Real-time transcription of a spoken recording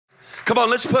Come on,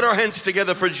 let's put our hands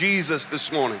together for Jesus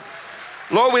this morning.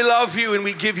 Lord, we love you and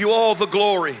we give you all the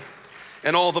glory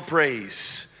and all the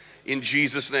praise in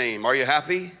Jesus' name. Are you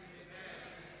happy?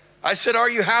 I said, are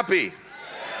you happy?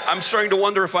 I'm starting to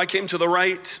wonder if I came to the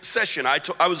right session.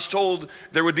 I was told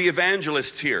there would be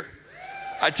evangelists here.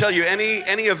 I tell you, any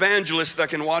evangelist that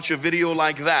can watch a video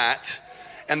like that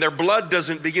and their blood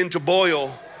doesn't begin to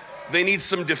boil, they need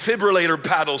some defibrillator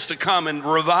paddles to come and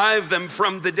revive them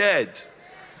from the dead.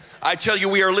 I tell you,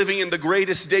 we are living in the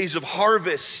greatest days of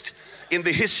harvest in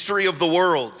the history of the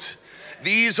world.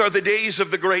 These are the days of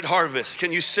the great harvest.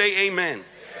 Can you say amen?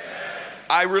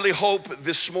 I really hope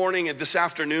this morning and this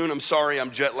afternoon, I'm sorry, I'm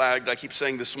jet lagged. I keep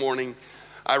saying this morning.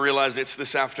 I realize it's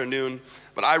this afternoon,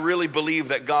 but I really believe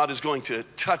that God is going to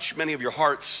touch many of your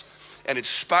hearts and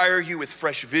inspire you with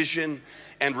fresh vision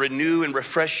and renew and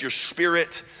refresh your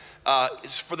spirit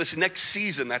for this next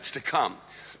season that's to come.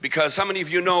 Because how many of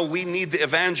you know we need the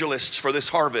evangelists for this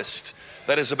harvest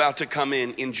that is about to come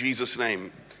in Jesus'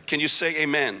 name? Can you say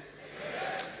amen?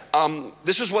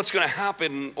 This is what's going to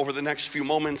happen over the next few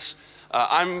moments.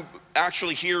 I'm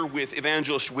actually here with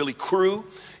Evangelist Willie Crew,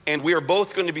 and we are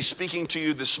both going to be speaking to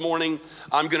you this morning.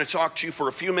 I'm going to talk to you for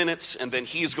a few minutes, and then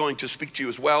he is going to speak to you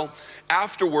as well.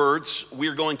 Afterwards,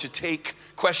 we're going to take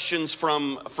questions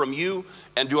from you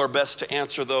and do our best to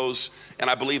answer those, and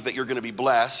I believe that you're going to be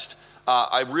blessed.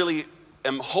 I really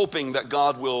am hoping that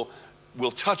God will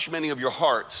touch many of your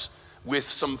hearts with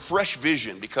some fresh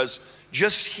vision, because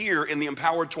just here in the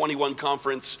Empowered 21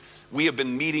 conference, we have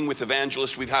been meeting with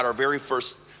evangelists. We've had our very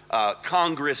first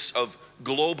Congress of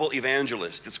Global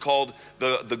Evangelists. It's called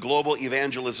the Global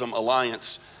Evangelism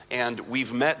Alliance. And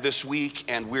we've met this week,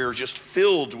 and we're just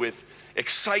filled with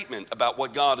excitement about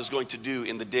what God is going to do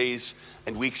in the days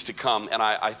and weeks to come. And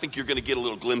I think you're going to get a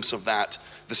little glimpse of that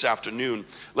this afternoon.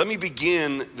 Let me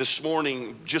begin this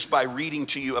morning just by reading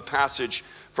to you a passage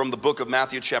from the book of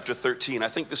Matthew chapter 13. I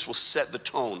think this will set the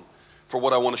tone for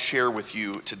what I want to share with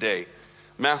you today.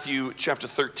 Matthew chapter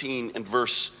 13 and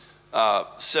verse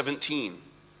 17.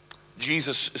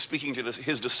 Jesus is speaking to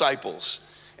his disciples,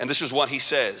 and this is what he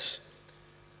says.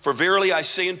 For verily I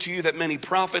say unto you that many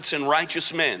prophets and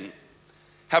righteous men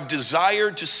have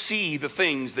desired to see the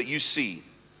things that you see,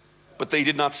 but they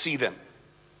did not see them.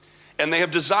 And they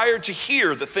have desired to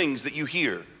hear the things that you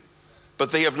hear,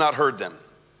 but they have not heard them.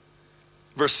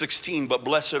 Verse 16, but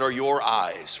blessed are your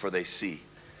eyes, for they see,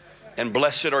 and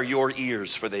blessed are your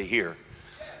ears, for they hear.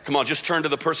 Come on, just turn to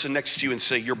the person next to you and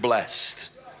say, you're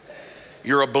blessed.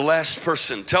 You're a blessed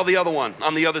person. Tell the other one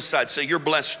on the other side, say, you're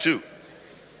blessed too.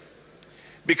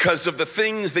 Because of the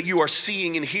things that you are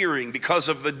seeing and hearing, because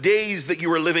of the days that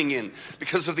you are living in,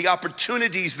 because of the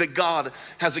opportunities that God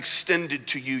has extended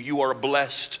to you, you are a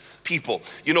blessed people.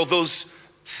 You know, those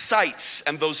sights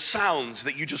and those sounds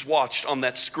that you just watched on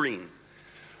that screen,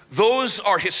 those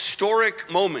are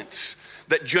historic moments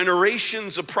that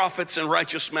generations of prophets and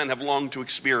righteous men have longed to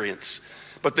experience,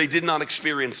 but they did not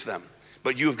experience them.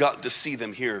 But you've got to see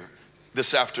them here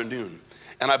this afternoon.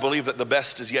 And I believe that the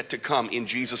best is yet to come in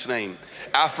Jesus' name.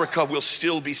 Africa will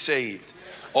still be saved.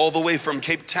 All the way from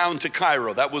Cape Town to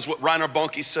Cairo. That was what Reinhard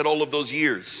Bonnke said all of those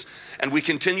years. And we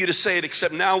continue to say it,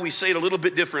 except now we say it a little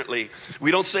bit differently. We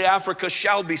don't say Africa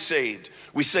shall be saved.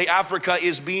 We say Africa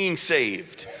is being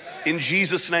saved in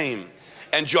Jesus' name.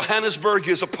 And Johannesburg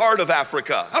is a part of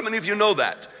Africa. How many of you know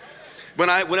that?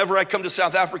 Whenever I come to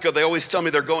South Africa, they always tell me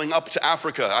they're going up to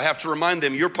Africa. I have to remind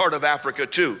them, you're part of Africa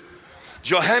too.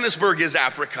 Johannesburg is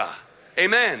Africa.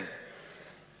 Amen.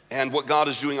 And what God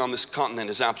is doing on this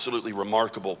continent is absolutely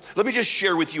remarkable. Let me just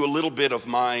share with you a little bit of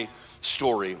my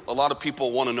story. A lot of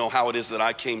people want to know how it is that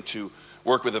I came to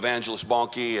work with Evangelist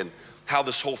Bonnke and how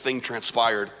this whole thing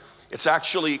transpired. It's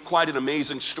actually quite an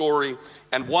amazing story,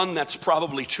 and one that's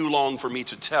probably too long for me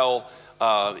to tell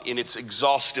in its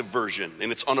exhaustive version,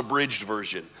 in its unabridged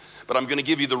version. But I'm going to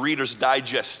give you the Reader's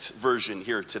Digest version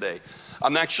here today.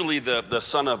 I'm actually the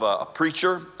son of a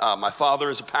preacher. My father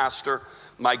is a pastor.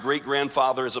 My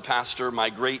great-grandfather is a pastor. My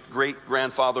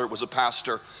great-great-grandfather was a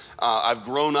pastor. I've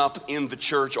grown up in the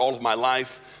church all of my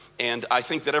life. And I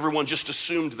think that everyone just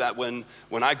assumed that when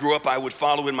I grew up, I would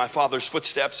follow in my father's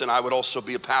footsteps and I would also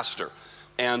be a pastor.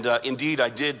 And indeed, I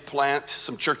did plant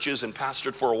some churches and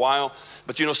pastored for a while.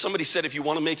 But you know, somebody said, if you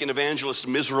want to make an evangelist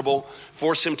miserable,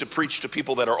 force him to preach to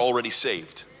people that are already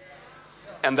saved.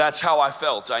 And that's how I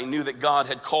felt. I knew that God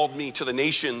had called me to the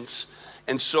nations.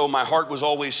 And so my heart was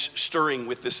always stirring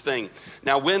with this thing.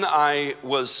 Now, when I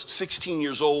was 16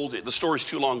 years old, the story's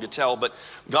too long to tell, but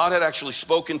God had actually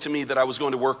spoken to me that I was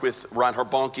going to work with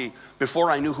Reinhard Bonnke before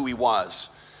I knew who he was.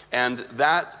 And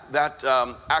that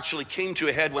actually came to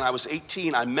a head when I was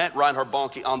 18. I met Reinhard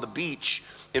Bonnke on the beach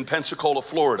in Pensacola,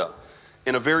 Florida,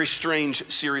 in a very strange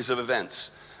series of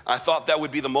events. I thought that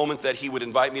would be the moment that he would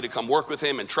invite me to come work with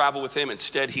him and travel with him.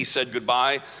 Instead, he said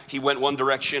goodbye. He went one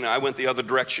direction, and I went the other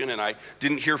direction, and I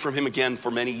didn't hear from him again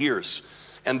for many years.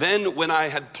 And then when I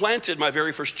had planted my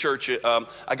very first church,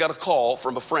 I got a call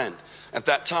from a friend. At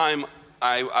that time,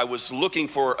 I was looking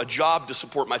for a job to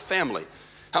support my family.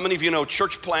 How many of you know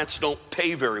church plants don't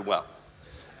pay very well?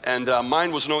 And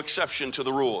mine was no exception to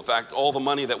the rule. In fact, all the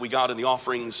money that we got in the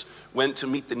offerings went to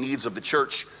meet the needs of the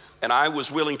church. And I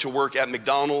was willing to work at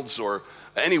McDonald's or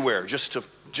anywhere just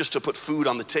to put food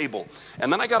on the table.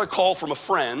 And then I got a call from a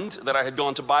friend that I had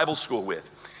gone to Bible school with.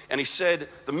 And he said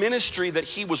the ministry that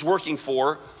he was working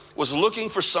for was looking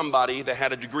for somebody that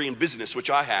had a degree in business, which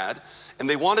I had, and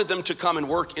they wanted them to come and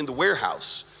work in the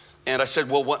warehouse. And I said,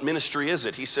 well, what ministry is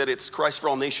it? He said, it's Christ for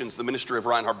All Nations, the ministry of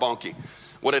Reinhard Bonnke.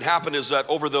 What had happened is that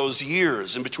over those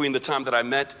years, in between the time that I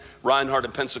met Reinhard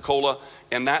in Pensacola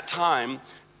and that time,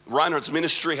 Reinhard's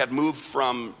ministry had moved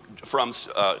from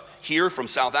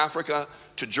South Africa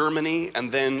to Germany,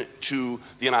 and then to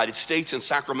the United States in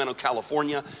Sacramento,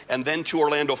 California, and then to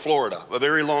Orlando, Florida. A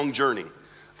very long journey,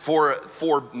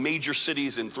 four major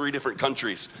cities in 3 different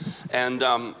countries. And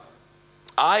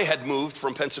I had moved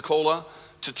from Pensacola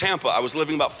to Tampa. I was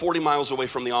living about 40 miles away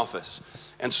from the office.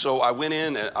 And so I went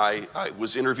in, and I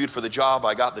was interviewed for the job.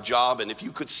 I got the job, and if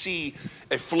you could see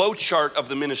a flow chart of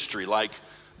the ministry, like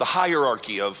the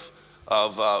hierarchy of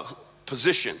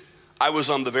position, I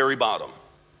was on the very bottom.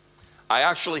 I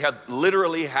actually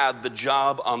literally had the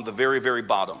job on the very, very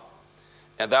bottom.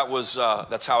 And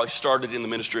that's how I started in the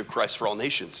ministry of Christ for All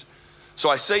Nations. So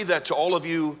I say that to all of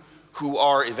you who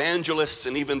are evangelists,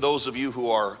 and even those of you who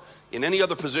are in any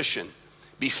other position,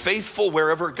 be faithful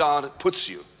wherever God puts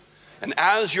you. And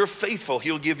as you're faithful,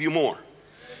 He'll give you more.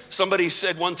 Somebody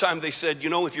said one time, they said, you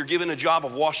know, if you're given a job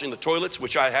of washing the toilets,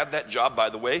 which I had that job, by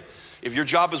the way. If your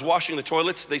job is washing the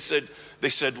toilets, they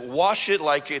said wash it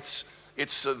like it's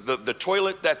the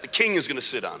toilet that the king is going to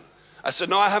sit on. I said,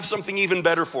 no, I have something even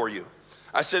better for you.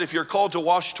 I said, if you're called to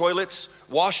wash toilets,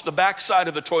 wash the back side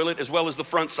of the toilet as well as the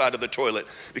front side of the toilet.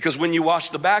 Because when you wash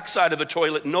the back side of the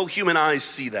toilet, no human eyes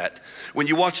see that. When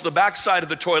you wash the back side of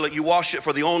the toilet, you wash it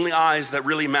for the only eyes that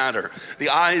really matter. The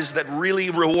eyes that really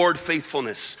reward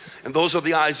faithfulness. And those are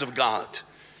the eyes of God.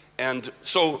 And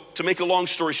so, to make a long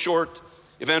story short,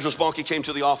 Evangelist Bonnke came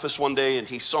to the office one day, and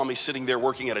he saw me sitting there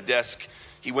working at a desk.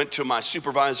 He went to my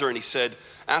supervisor and he said,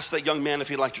 ask that young man if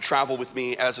he'd like to travel with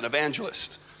me as an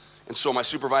evangelist. And so my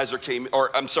supervisor came,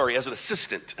 as an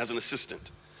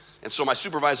assistant. And so my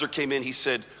supervisor came in, he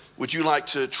said, would you like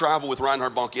to travel with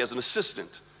Reinhard Bonnke as an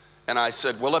assistant? And I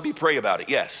said, well, let me pray about it,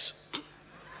 yes.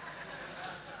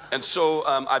 And so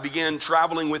I began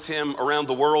traveling with him around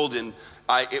the world, and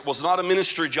it was not a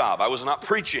ministry job. I was not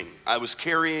preaching. I was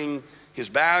carrying his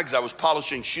bags, I was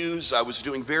polishing shoes, I was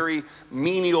doing very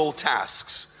menial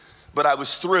tasks. But I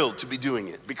was thrilled to be doing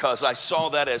it because I saw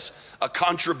that as a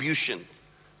contribution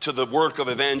to the work of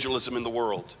evangelism in the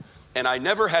world. And I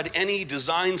never had any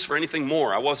designs for anything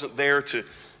more. I wasn't there to,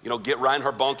 get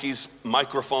Reinhard Bonnke's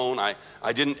microphone. I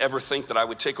didn't ever think that I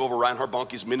would take over Reinhard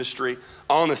Bonnke's ministry.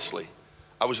 Honestly,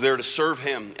 I was there to serve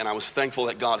him, and I was thankful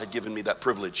that God had given me that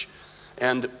privilege.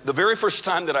 And the very first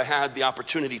time that I had the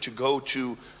opportunity to go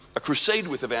to a crusade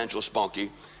with Evangelist Bonnke,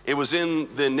 it was in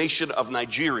the nation of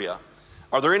Nigeria.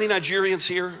 Are there any Nigerians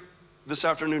here this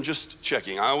afternoon? Just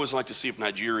checking. I always like to see if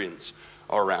Nigerians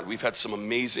are around. We've had some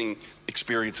amazing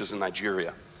experiences in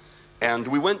Nigeria. And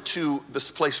we went to this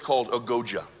place called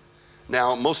Ogoja.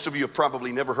 Now, most of you have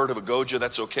probably never heard of Ogoja.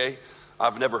 That's okay.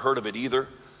 I've never heard of it either.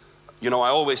 I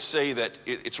always say that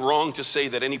it's wrong to say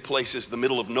that any place is the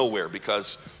middle of nowhere,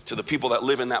 because to the people that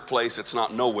live in that place, it's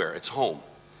not nowhere, it's home.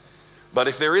 But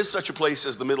if there is such a place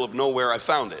as the middle of nowhere, I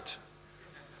found it.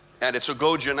 And it's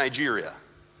Ogoja, Nigeria.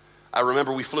 I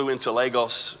remember we flew into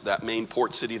Lagos, that main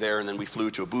port city there, and then we flew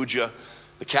to Abuja,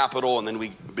 the capital, and then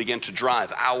we began to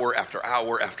drive hour after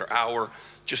hour after hour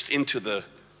just into the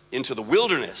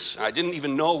wilderness. I didn't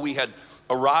even know we had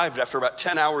arrived after about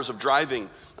 10 hours of driving.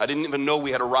 I didn't even know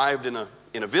we had arrived in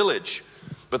a village,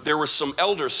 but there were some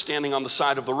elders standing on the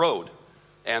side of the road,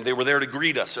 and they were there to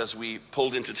greet us as we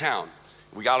pulled into town.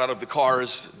 We got out of the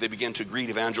cars, they began to greet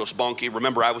Evangelist Bonnke.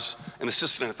 Remember, I was an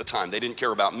assistant at the time. They didn't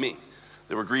care about me.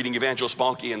 They were greeting Evangelist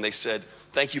Bonnke, and they said,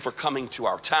 thank you for coming to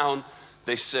our town.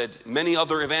 They said, many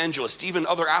other evangelists, even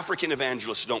other African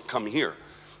evangelists, don't come here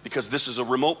because this is a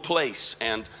remote place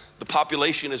and the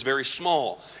population is very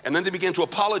small. And then they began to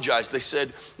apologize. They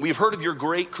said, we've heard of your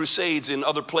great crusades in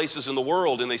other places in the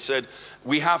world. And they said,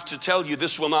 we have to tell you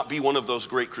this will not be one of those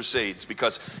great crusades,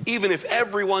 because even if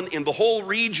everyone in the whole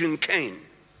region came,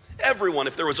 Everyone,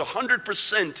 if there was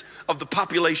 100% of the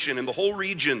population in the whole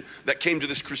region that came to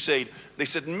this crusade, they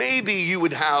said maybe you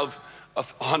would have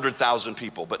 100,000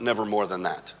 people, but never more than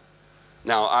that.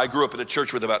 Now, I grew up in a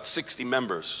church with about 60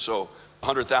 members, so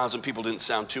 100,000 people didn't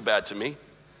sound too bad to me.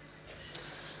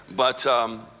 But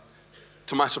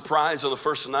to my surprise, on the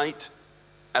first night,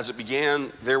 as it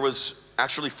began, there was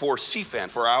actually for CFAN,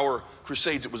 for our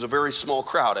crusades, it was a very small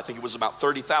crowd. I think it was about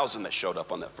 30,000 that showed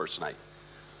up on that first night.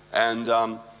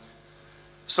 And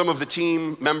some of the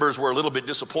team members were a little bit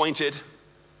disappointed.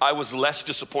 I was less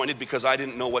disappointed because I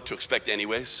didn't know what to expect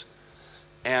anyways.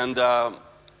 And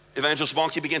Evangelist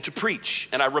Bonnke began to preach.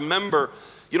 And I remember,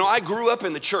 you know, I grew up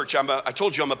in the church. I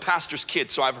told you I'm a pastor's kid,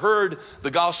 so I've heard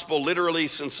the gospel literally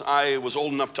since I was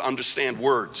old enough to understand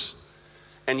words.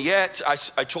 And yet,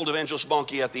 I told Evangelist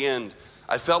Bonnke at the end,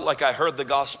 I felt like I heard the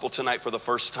gospel tonight for the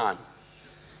first time.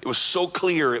 It was so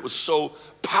clear, it was so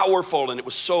powerful, and it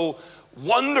was so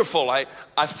wonderful. I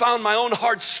found my own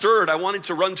heart stirred. I wanted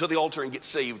to run to the altar and get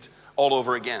saved all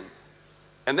over again.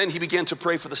 And then he began to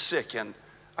pray for the sick, and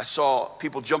I saw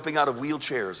people jumping out of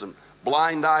wheelchairs, and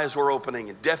blind eyes were opening,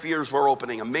 and deaf ears were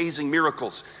opening, amazing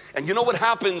miracles. And you know what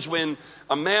happens when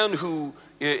a man who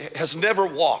has never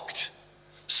walked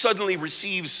suddenly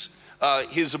receives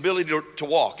his ability to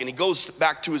walk, and he goes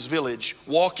back to his village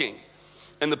walking,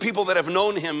 and the people that have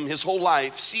known him his whole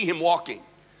life see him walking,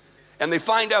 and they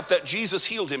find out that Jesus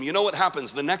healed him. You know what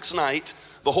happens? The next night,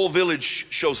 the whole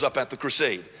village shows up at the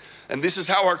crusade. And this is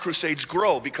how our crusades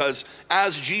grow, because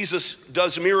as Jesus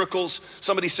does miracles,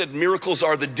 somebody said miracles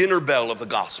are the dinner bell of the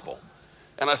gospel.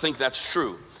 And I think that's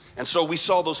true. And so we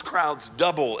saw those crowds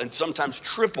double and sometimes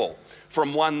triple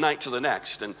from one night to the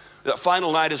next. And that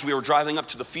final night, as we were driving up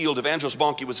to the field, Evangelist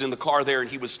Bonnke was in the car there, and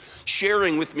he was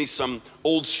sharing with me some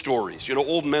old stories. You know,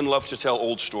 old men love to tell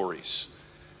old stories.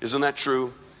 Isn't that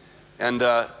true? And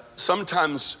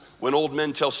sometimes when old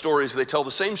men tell stories, they tell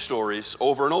the same stories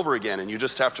over and over again, and you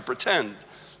just have to pretend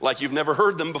like you've never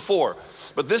heard them before.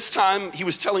 But this time, he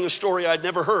was telling a story I'd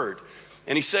never heard.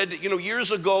 And he said, you know,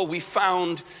 years ago, we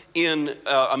found in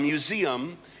a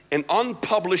museum an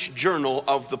unpublished journal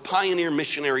of the pioneer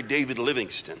missionary David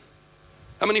Livingstone.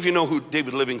 How many of you know who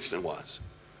David Livingstone was?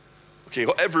 Okay,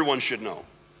 well, everyone should know.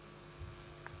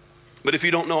 But if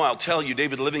you don't know, I'll tell you,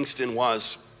 David Livingstone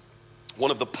was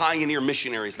one of the pioneer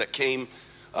missionaries that came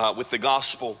with the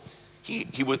gospel.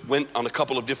 He went on a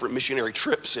couple of different missionary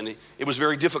trips, and it was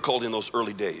very difficult in those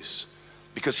early days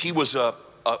because he was a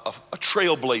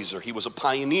trailblazer. He was a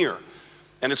pioneer.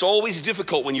 And it's always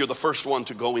difficult when you're the first one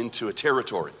to go into a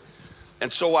territory.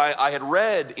 And so I had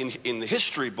read in the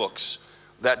history books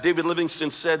that David Livingstone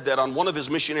said that on one of his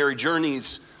missionary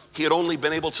journeys, he had only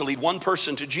been able to lead one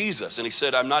person to Jesus. And he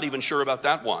said, I'm not even sure about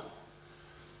that one.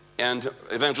 And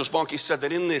Evangelist Bonnke said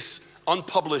that in this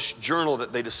unpublished journal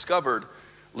that they discovered,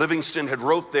 Livingstone had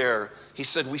wrote there, he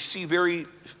said, we see very,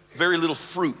 very little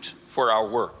fruit for our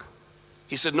work.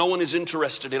 He said, no one is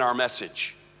interested in our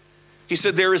message. He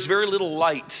said, there is very little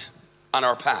light on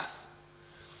our path.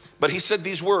 But he said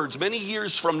these words, many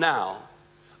years from now,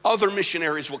 other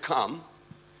missionaries will come,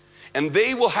 and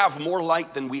they will have more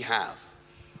light than we have.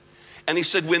 And he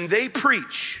said, when they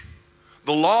preach,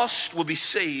 the lost will be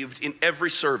saved in every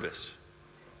service.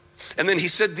 And then he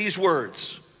said these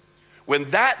words, when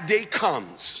that day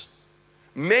comes,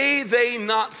 may they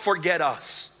not forget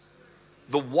us,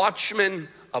 the watchmen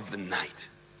of the night.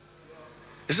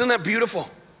 Isn't that beautiful?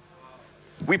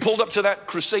 We pulled up to that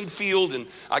crusade field, and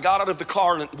I got out of the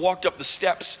car and walked up the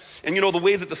steps. And you know, the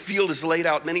way that the field is laid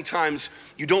out, many times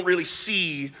you don't really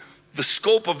see the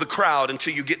scope of the crowd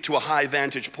until you get to a high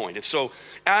vantage point. And so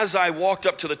as I walked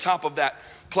up to the top of that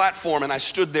platform and I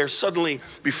stood there, suddenly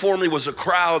before me was a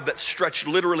crowd that stretched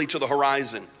literally to the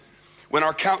horizon. When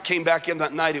our count came back in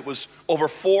that night, it was over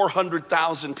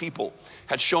 400,000 people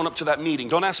had shown up to that meeting.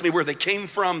 Don't ask me where they came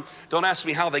from. Don't ask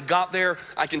me how they got there.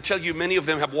 I can tell you many of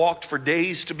them have walked for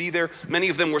days to be there. Many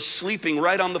of them were sleeping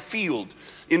right on the field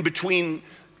in between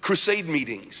crusade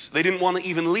meetings. They didn't want to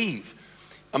even leave.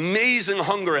 Amazing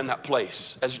hunger in that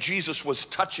place as Jesus was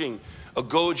touching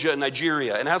Agoja,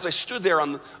 Nigeria. And as I stood there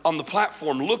on the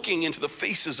platform looking into the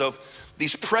faces of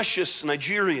these precious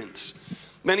Nigerians,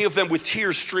 many of them with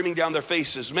tears streaming down their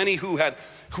faces, many who had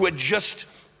just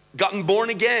gotten born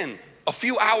again a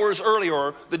few hours earlier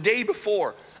or the day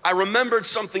before, I remembered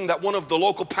something that one of the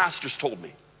local pastors told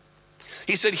me.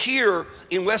 He said, here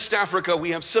in West Africa, we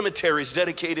have cemeteries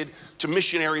dedicated to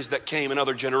missionaries that came in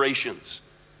other generations.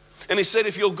 And he said,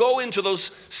 if you'll go into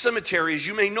those cemeteries,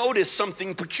 you may notice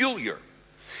something peculiar.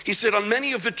 He said, on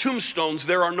many of the tombstones,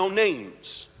 there are no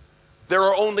names. There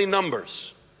are only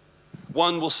numbers.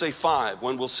 One will say 5,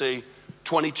 one will say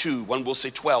 22, one will say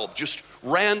 12, just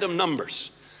random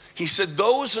numbers. He said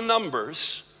those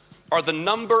numbers are the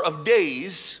number of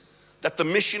days that the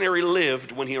missionary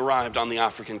lived when he arrived on the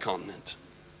African continent.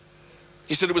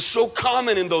 He said it was so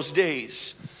common in those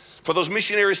days for those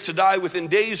missionaries to die within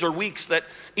days or weeks that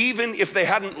even if they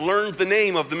hadn't learned the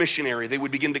name of the missionary, they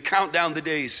would begin to count down the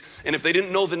days. And if they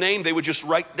didn't know the name, they would just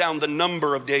write down the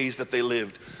number of days that they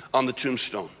lived on the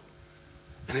tombstone.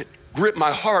 And it gripped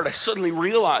my heart. I suddenly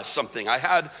realized something. I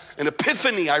had an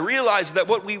epiphany. I realized that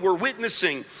what we were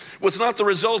witnessing was not the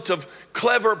result of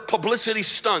clever publicity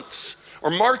stunts or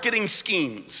marketing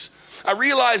schemes. I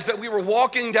realized that we were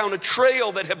walking down a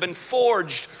trail that had been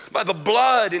forged by the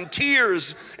blood and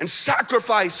tears and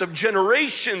sacrifice of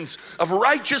generations of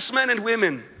righteous men and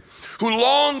women who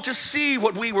longed to see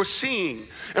what we were seeing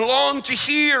and longed to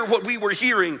hear what we were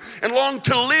hearing and longed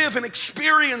to live and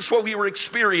experience what we were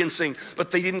experiencing.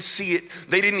 But they didn't see it,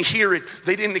 they didn't hear it,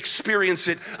 they didn't experience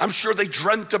it. I'm sure they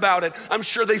dreamt about it. I'm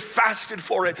sure they fasted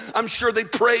for it. I'm sure they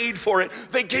prayed for it.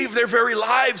 They gave their very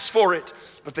lives for it,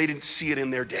 but they didn't see it in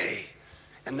their day.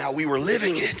 And now we were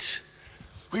living it.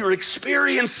 We were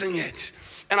experiencing it.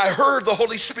 And I heard the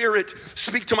Holy Spirit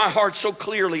speak to my heart so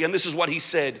clearly, and this is what he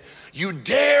said: you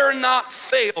dare not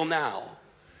fail now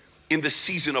in the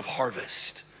season of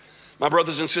harvest. My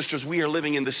brothers and sisters, we are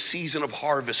living in the season of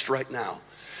harvest right now.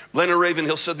 Leonard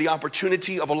Ravenhill said the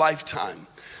opportunity of a lifetime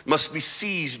must be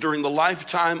seized during the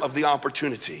lifetime of the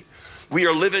opportunity. We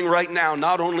are living right now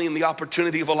not only in the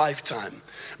opportunity of a lifetime,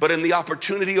 but in the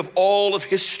opportunity of all of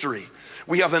history.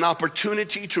 We have an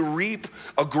opportunity to reap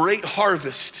a great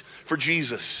harvest for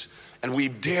Jesus, and we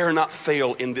dare not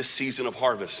fail in this season of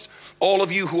harvest. All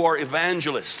of you who are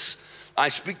evangelists, I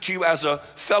speak to you as a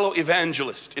fellow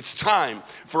evangelist. It's time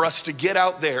for us to get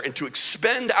out there and to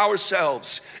expend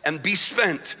ourselves and be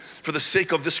spent for the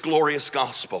sake of this glorious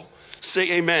gospel.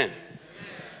 Say amen. Amen.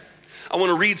 I want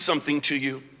to read something to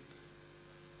you.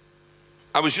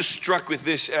 I was just struck with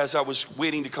this as I was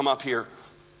waiting to come up here.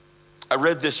 I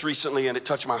read this recently and it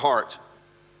touched my heart.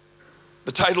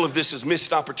 The title of this is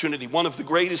Missed Opportunity. One of the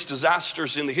greatest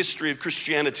disasters in the history of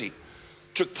Christianity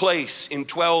took place in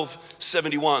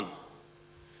 1271.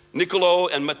 Niccolo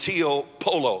and Matteo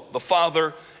Polo, the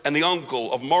father and the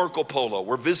uncle of Marco Polo,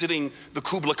 were visiting the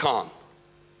Kublai Khan.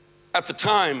 At the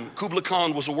time, Kublai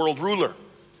Khan was a world ruler.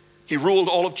 He ruled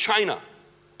all of China,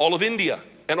 all of India,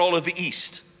 and all of the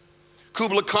East.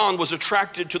 Kublai Khan was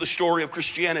attracted to the story of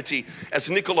Christianity as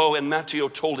Niccolo and Matteo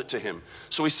told it to him.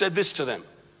 So he said this to them: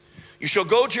 you shall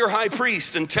go to your high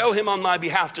priest and tell him on my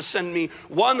behalf to send me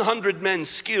 100 men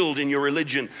skilled in your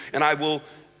religion, and I will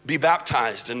be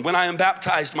baptized. And when I am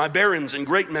baptized, my barons and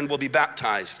great men will be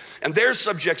baptized, and their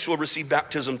subjects will receive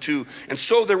baptism too. And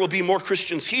so there will be more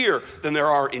Christians here than there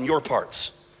are in your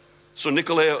parts. So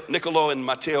Niccolo and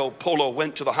Matteo Polo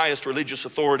went to the highest religious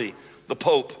authority, the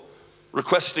Pope,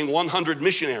 requesting 100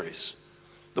 missionaries.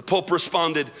 The Pope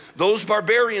responded, those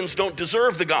barbarians don't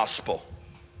deserve the gospel.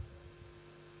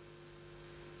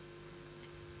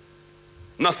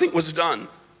 Nothing was done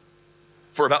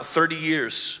for about 30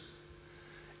 years.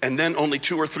 And then only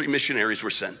 2 or 3 missionaries were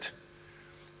sent.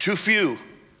 Too few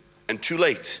and too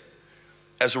late.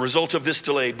 As a result of this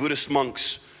delay, Buddhist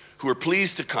monks who were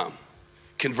pleased to come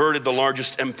converted the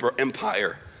largest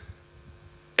empire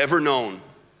ever known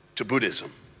to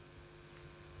Buddhism.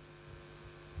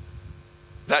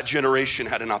 That generation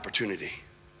had an opportunity.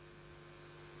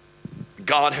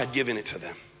 God had given it to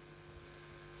them,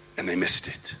 and they missed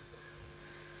it.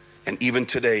 And even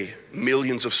today,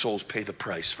 millions of souls pay the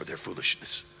price for their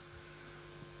foolishness.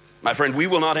 My friend, we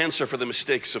will not answer for the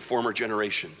mistakes of former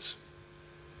generations.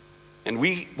 And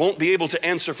we won't be able to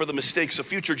answer for the mistakes of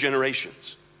future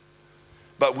generations.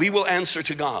 But we will answer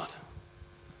to God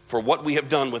for what we have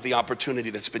done with the opportunity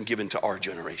that's been given to our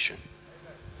generation.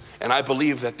 And I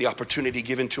believe that the opportunity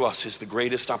given to us is the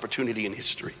greatest opportunity in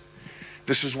history.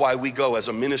 This is why we go as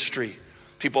a ministry.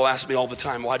 People ask me all the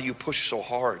time, why do you push so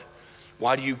hard?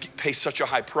 Why do you pay such a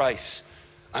high price?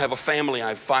 I have a family, I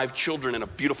have 5 children and a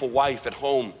beautiful wife at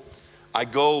home. I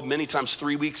go many times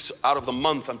 3 weeks out of the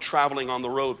month. I'm traveling on the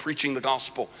road, preaching the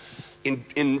gospel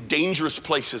in dangerous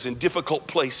places, in difficult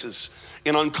places,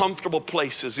 in uncomfortable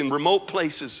places, in remote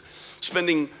places,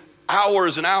 spending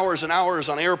hours and hours and hours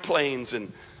on airplanes,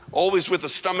 and always with a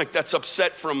stomach that's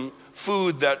upset from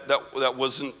food that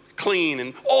wasn't clean,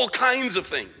 and all kinds of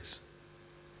things.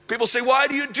 People say, why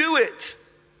do you do it?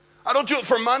 I don't do it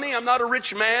for money. I'm not a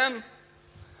rich man.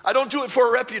 I don't do it for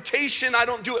a reputation. I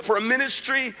don't do it for a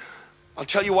ministry. I'll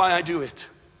tell you why I do it.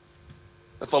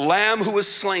 That the Lamb who was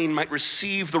slain might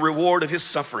receive the reward of his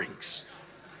sufferings,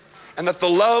 and that the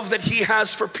love that he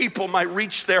has for people might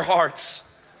reach their hearts,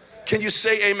 Can you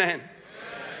say amen?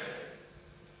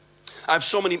 I have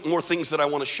so many more things that I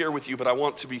want to share with you, but I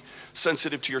want to be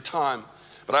sensitive to your time.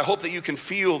 But I hope that you can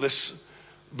feel this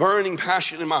burning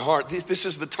passion in my heart. This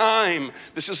is the time.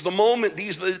 This is the moment.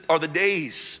 These are the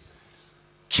days.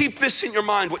 Keep this in your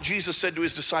mind, what Jesus said to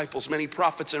his disciples. Many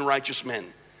prophets and righteous men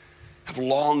have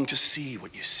longed to see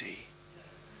what you see.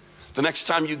 The next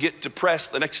time you get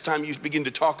depressed, the next time you begin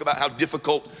to talk about how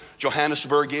difficult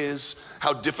Johannesburg is,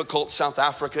 how difficult South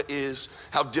Africa is,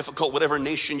 how difficult whatever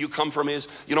nation you come from is.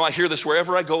 You know, I hear this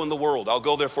wherever I go in the world. I'll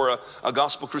go there for a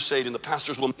gospel crusade, and the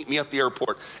pastors will meet me at the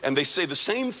airport, and they say the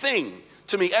same thing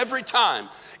to me every time.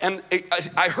 And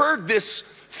I heard this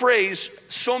phrase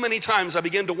so many times, I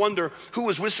began to wonder who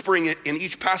was whispering it in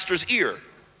each pastor's ear.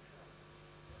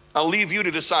 I'll leave you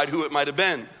to decide who it might have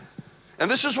been. And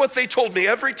this is what they told me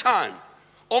every time,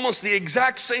 almost the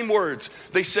exact same words.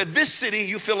 They said, this city,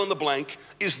 you fill in the blank,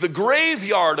 is the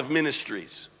graveyard of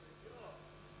ministries.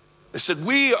 They said,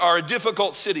 we are a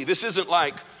difficult city. This isn't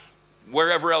like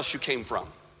wherever else you came from.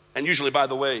 And usually, by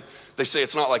the way, they say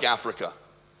it's not like Africa.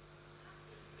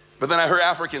 But then I heard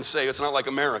Africans say it's not like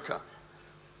America.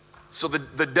 So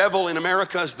the devil in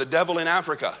America is the devil in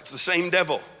Africa. It's the same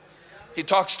devil. He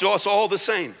talks to us all the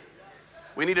same.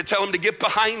 We need to tell him to get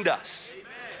behind us.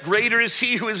 Greater is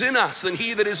he who is in us than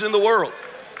he that is in the world.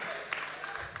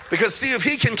 Because see, if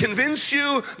he can convince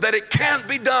you that it can't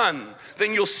be done,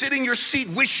 then you'll sit in your seat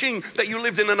wishing that you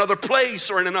lived in another place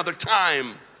or in another time.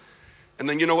 And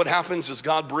then you know what happens is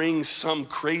God brings some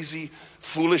crazy,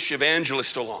 foolish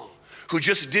evangelist along who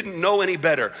just didn't know any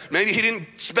better. Maybe he didn't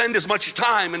spend as much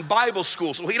time in Bible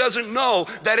school, so he doesn't know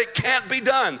that it can't be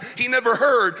done. He never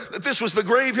heard that this was the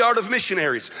graveyard of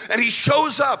missionaries. And he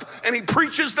shows up and he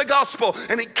preaches the gospel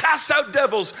and he casts out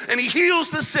devils and he heals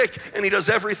the sick and he does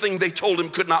everything they told him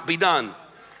could not be done.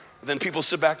 Then people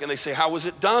sit back and they say, how was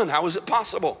it done? How was it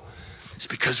possible? It's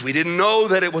because we didn't know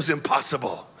that it was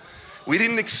impossible. We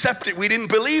didn't accept it. We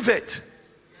didn't believe it.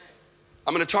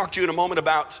 I'm going to talk to you in a moment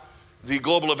about the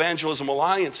Global Evangelism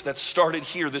Alliance that started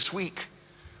here this week.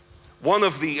 One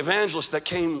of the evangelists that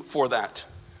came for that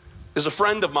is a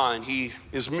friend of mine.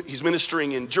 He's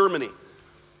ministering in Germany.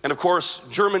 And of course,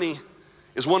 Germany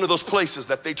is one of those places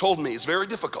that they told me is very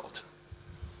difficult.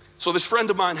 So this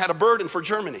friend of mine had a burden for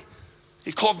Germany.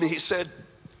 He called me, he said,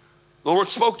 the Lord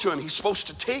spoke to him. He's supposed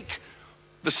to take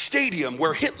the stadium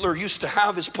where Hitler used to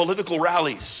have his political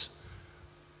rallies.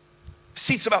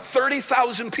 Seats about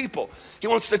 30,000 people. He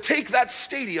wants to take that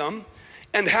stadium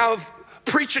and have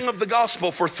preaching of the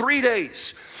gospel for 3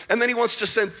 days. And then he wants to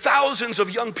send thousands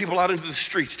of young people out into the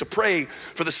streets to pray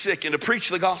for the sick and to preach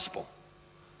the gospel.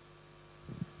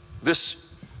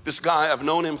 This guy, I've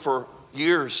known him for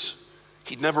years.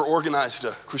 He'd never organized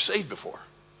a crusade before.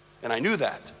 And I knew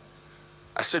that.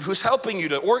 I said, who's helping you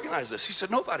to organize this? He said,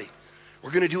 nobody.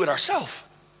 We're going to do it ourselves.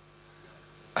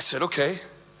 I said, okay.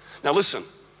 Now listen.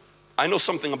 I know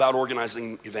something about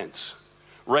organizing events.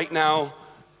 Right now,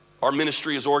 our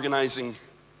ministry is organizing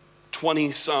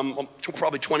probably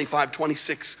 25,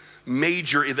 26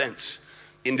 major events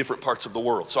in different parts of the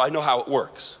world. So I know how it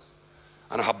works.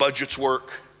 I know how budgets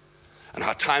work. I know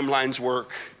how timelines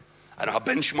work. I know how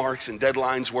benchmarks and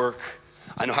deadlines work.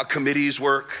 I know how committees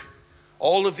work.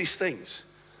 All of these things.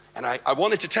 And I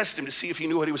wanted to test him to see if he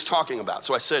knew what he was talking about.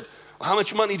 So I said, well, how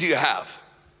much money do you have?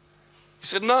 He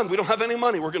said, none, we don't have any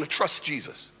money. We're going to trust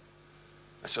Jesus.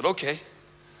 I said, okay.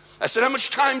 I said, how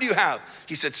much time do you have?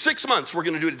 He said, 6 months. We're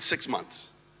going to do it in 6 months.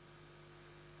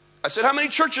 I said, how many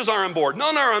churches are on board?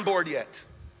 None are on board yet.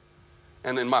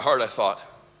 And in my heart, I thought,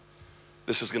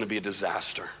 this is going to be a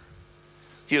disaster.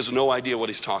 He has no idea what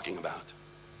he's talking about.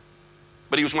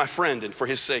 But he was my friend, and for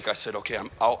his sake, I said, okay,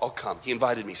 I'll come. He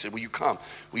invited me. He said, will you come?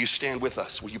 Will you stand with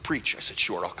us? Will you preach? I said,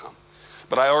 sure, I'll come.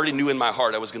 But I already knew in my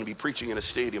heart I was going to be preaching in a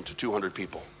stadium to 200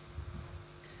 people.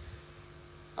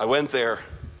 I went there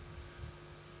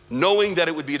knowing that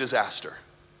it would be a disaster,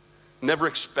 never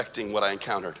expecting what I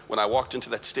encountered. When I walked into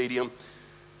that stadium,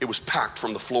 it was packed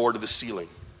from the floor to the ceiling.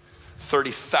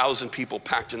 30,000 people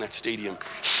packed in that stadium,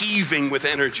 heaving with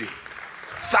energy.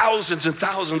 Thousands and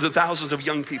thousands and thousands of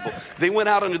young people. They went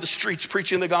out into the streets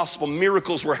preaching the gospel.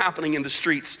 Miracles were happening in the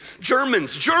streets.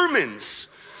 Germans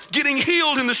getting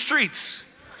healed in the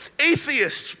streets.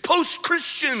 Atheists,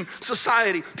 post-Christian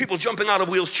society, people jumping out of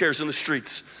wheelchairs in the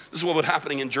streets. This is what was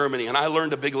happening in Germany, and I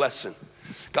learned a big lesson.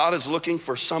 God is looking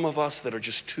for some of us that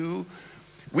are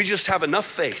we just have enough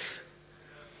faith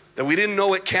that we didn't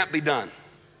know it can't be done.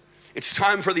 It's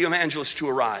time for the evangelist to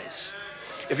arise.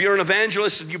 If you're an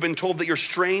evangelist and you've been told that you're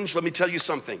strange, let me tell you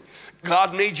something.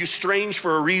 God made you strange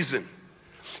for a reason.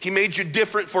 He made you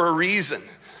different for a reason.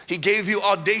 He gave you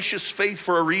audacious faith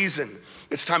for a reason.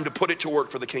 It's time to put it to work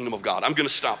for the kingdom of God. I'm going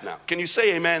to stop now. Can you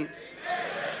say amen? Amen.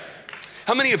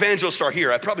 How many evangelists are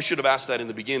here? I probably should have asked that in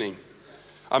the beginning.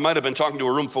 I might have been talking to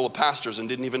a room full of pastors and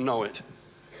didn't even know it,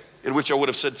 in which I would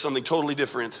have said something totally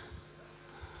different.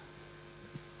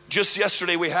 Just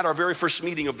yesterday, we had our very first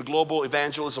meeting of the Global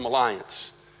Evangelism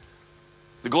Alliance.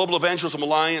 The Global Evangelism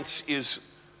Alliance is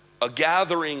a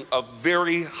gathering of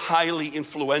very highly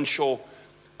influential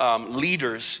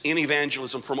leaders in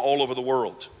evangelism from all over the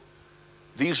world.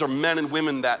 These are men and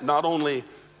women that not only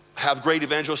have great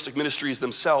evangelistic ministries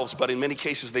themselves, but in many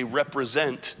cases they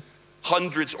represent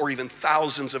hundreds or even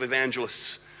thousands of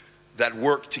evangelists that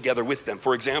work together with them.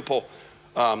 For example,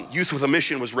 Youth with a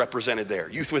Mission was represented there.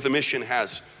 Youth with a Mission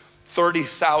has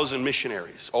 30,000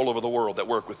 missionaries all over the world that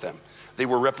work with them. They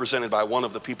were represented by one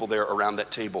of the people there around that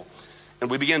table.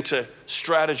 And we began to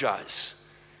strategize.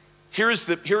 Here is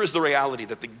the reality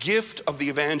that the gift of the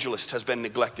evangelist has been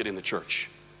neglected in the church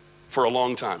for a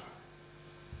long time.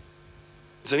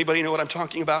 Does anybody know what I'm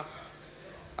talking about?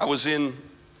 I was in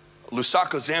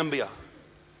Lusaka, Zambia.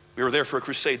 We were there for a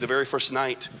crusade. The very first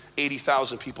night,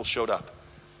 80,000 people showed up.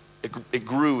 It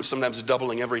grew, sometimes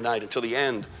doubling every night, until the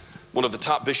end. One of the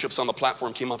top bishops on the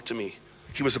platform came up to me.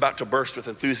 He was about to burst with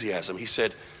enthusiasm. He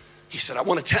said, I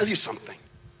want to tell you something.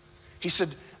 He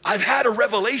said, I've had a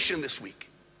revelation this week.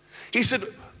 He said,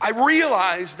 I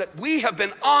realized that we have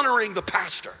been honoring the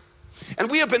pastor,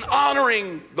 and we have been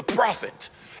honoring the prophet,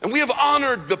 and we have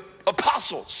honored the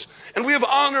apostles, and we have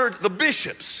honored the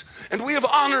bishops, and we have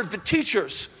honored the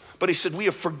teachers. But he said, we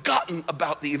have forgotten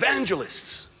about the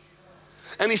evangelists.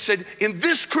 And he said, in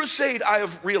this crusade, I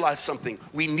have realized something.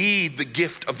 We need the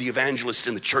gift of the evangelist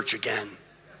in the church again.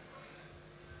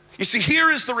 You see, here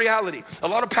is the reality. A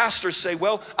lot of pastors say,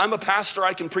 well, I'm a pastor.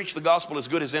 I can preach the gospel as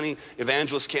good as any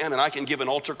evangelist can, and I can give an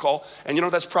altar call. And you know,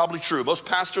 that's probably true. Most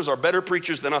pastors are better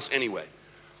preachers than us anyway.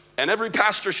 And every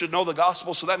pastor should know the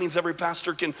gospel, so that means every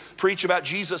pastor can preach about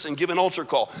Jesus and give an altar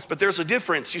call. But there's a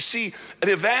difference. You see, an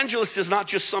evangelist is not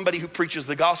just somebody who preaches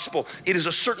the gospel. It is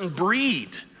a certain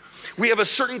breed. We have a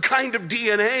certain kind of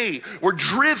DNA. We're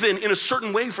driven in a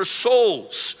certain way for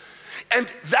souls.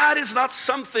 And that is not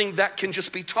something that can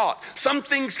just be taught. Some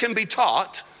things can be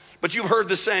taught, but you've heard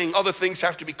the saying, other things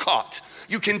have to be caught.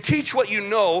 You can teach what you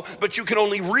know, but you can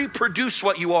only reproduce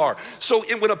what you are. So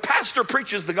when a pastor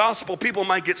preaches the gospel, people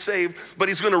might get saved, but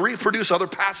he's going to reproduce other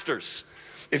pastors.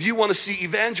 If you want to see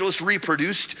evangelists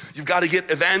reproduced, you've got to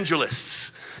get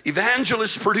evangelists.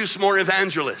 Evangelists produce more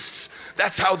evangelists.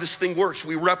 That's how this thing works.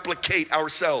 We replicate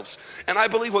ourselves. And I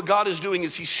believe what God is doing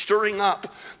is he's stirring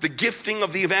up the gifting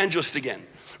of the evangelist again.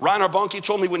 Reinhard Bonnke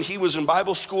told me when he was in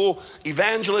Bible school,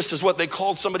 evangelist is what they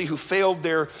called somebody who failed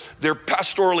their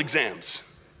pastoral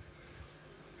exams.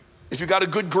 If you got a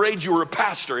good grade, you were a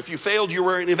pastor. If you failed, you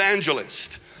were an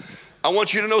evangelist. I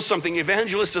want you to know something.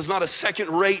 Evangelist is not a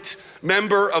second-rate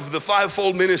member of the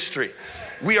fivefold ministry.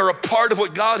 We are a part of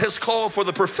what God has called for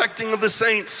the perfecting of the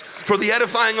saints, for the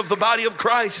edifying of the body of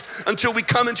Christ, until we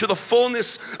come into the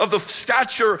fullness of the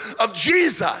stature of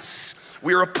Jesus.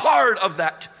 We are a part of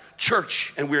that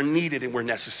church, and we're needed and we're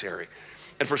necessary.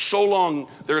 And for so long,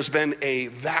 there has been a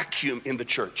vacuum in the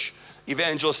church.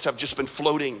 Evangelists have just been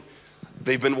floating.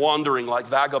 They've been wandering like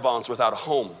vagabonds without a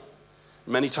home.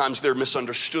 Many times they're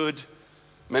misunderstood.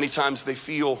 Many times they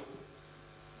feel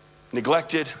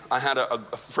neglected. I had a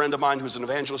friend of mine who's an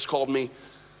evangelist called me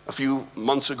a few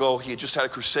months ago. He had just had a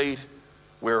crusade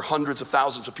where hundreds of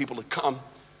thousands of people had come.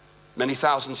 Many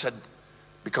thousands had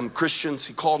become Christians.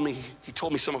 He called me. He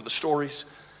told me some of the stories.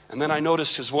 And then I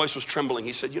noticed his voice was trembling.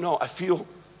 He said, you know, I feel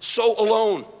so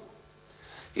alone.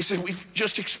 He said, we've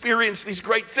just experienced these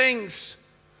great things.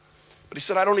 But he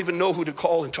said, I don't even know who to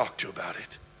call and talk to about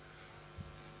it.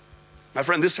 My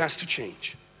friend, this has to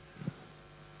change.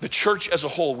 The church as a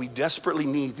whole, we desperately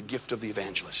need the gift of the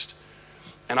evangelist.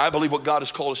 And I believe what God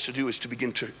has called us to do is to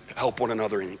begin to help one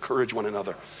another and encourage one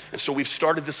another. And so we've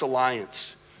started this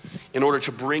alliance in order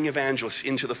to bring evangelists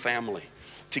into the family,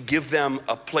 to give them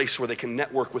a place where they can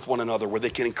network with one another, where they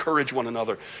can encourage one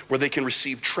another, where they can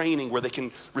receive training, where they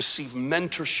can receive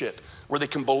mentorship, where they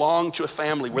can belong to a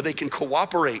family, where they can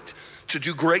cooperate to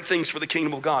do great things for the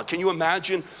kingdom of God. Can you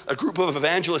imagine a group of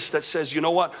evangelists that says, you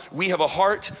know what, we have a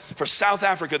heart for South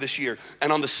Africa this year,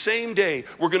 and on the same day,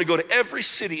 we're gonna go to every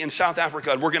city in South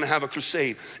Africa and we're gonna have a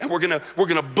crusade, and we're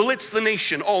gonna blitz the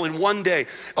nation all in one day.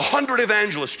 100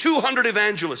 evangelists, 200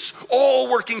 evangelists, all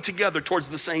working together towards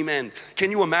the same end.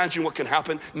 Can you imagine what can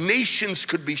happen? Nations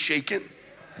could be shaken.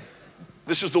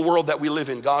 This is the world that we live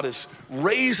in. God is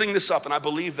raising this up, and I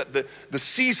believe that the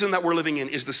season that we're living in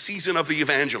is the season of the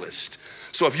evangelist.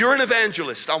 So if you're an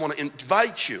evangelist, I want to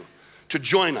invite you to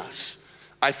join us.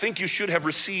 I think you should have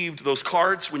received those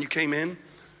cards when you came in.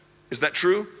 Is that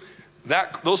true?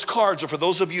 Those cards are for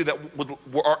those of you that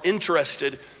are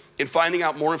interested in finding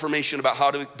out more information about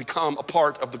how to become a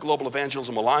part of the Global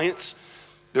Evangelism Alliance.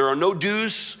 There are no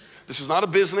dues. This is not a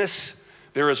business.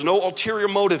 There is no ulterior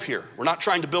motive here. We're not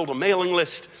trying to build a mailing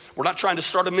list. We're not trying to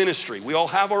start a ministry. We all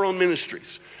have our own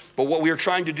ministries. But what we are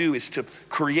trying to do is to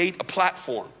create a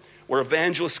platform where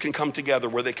evangelists can come together,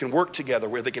 where they can work together,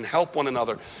 where they can help one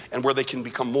another, and where they can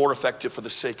become more effective for the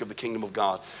sake of the kingdom of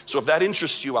God. So if that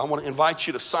interests you, I want to invite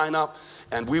you to sign up,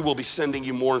 and we will be sending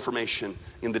you more information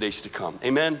in the days to come.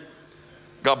 Amen.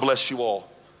 God bless you all.